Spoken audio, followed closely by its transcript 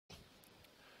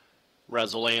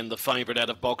Razzleland, the favourite out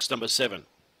of box number 7.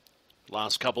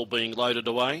 Last couple being loaded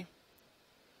away.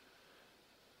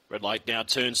 Red light now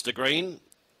turns to green.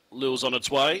 Lure's on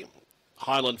its way.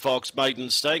 Highland Fox, maiden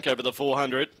stake over the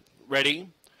 400. Ready.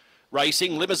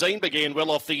 Racing. Limousine began well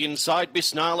off the inside.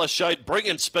 Miss Nala showed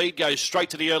brilliant speed. Goes straight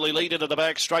to the early lead into the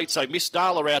back straight. So Miss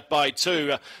Nala out by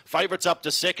 2. Favourites up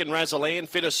to second. Razzleland.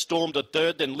 Fittest Storm to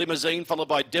third. Then Limousine followed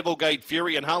by Devilgate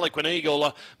Fury and Harlequin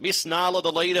Eagle. Miss Nala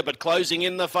the leader, but closing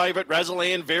in the favourite.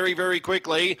 Razzleland very, very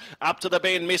quickly. Up to the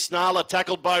bend. Miss Nala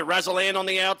tackled by Razzleland on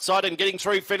the outside and getting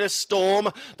through Fittest Storm.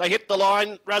 They hit the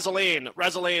line.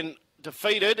 Razzleland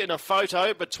defeated in a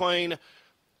photo between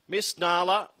Miss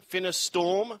Nala, Fittest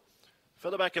Storm.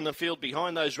 Further back in the field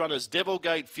behind those runners,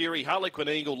 Devilgate Fury, Harlequin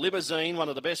Eagle, Limousine. One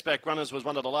of the best back runners was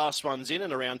one of the last ones in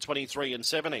and around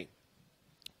 23.70.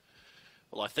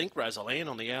 Well, I think Razzleland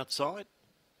on the outside.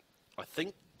 I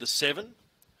think the 7.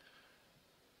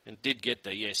 And did get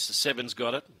there, yes. The 7's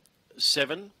got it.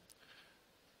 7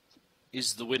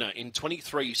 is the winner in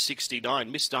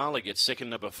 23.69. Miss Darla gets second,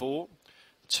 number 4.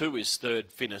 2 is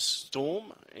third, Fittest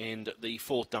Storm. And the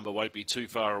 4th number won't be too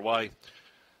far away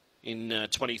in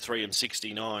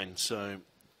 23.69, so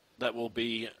that will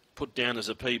be put down as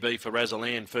a PB for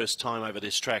Razzleland, first time over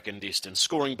this track and distance.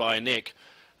 Scoring by a neck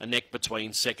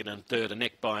between second and third, a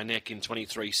neck by a neck in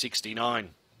 23.69.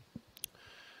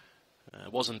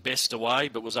 Wasn't best away,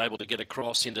 but was able to get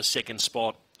across into second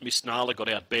spot. Miss Nala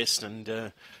got out best,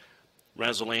 and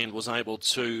Razzleland was able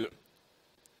to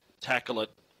tackle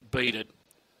it, beat it.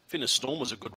 Fittest Storm was a good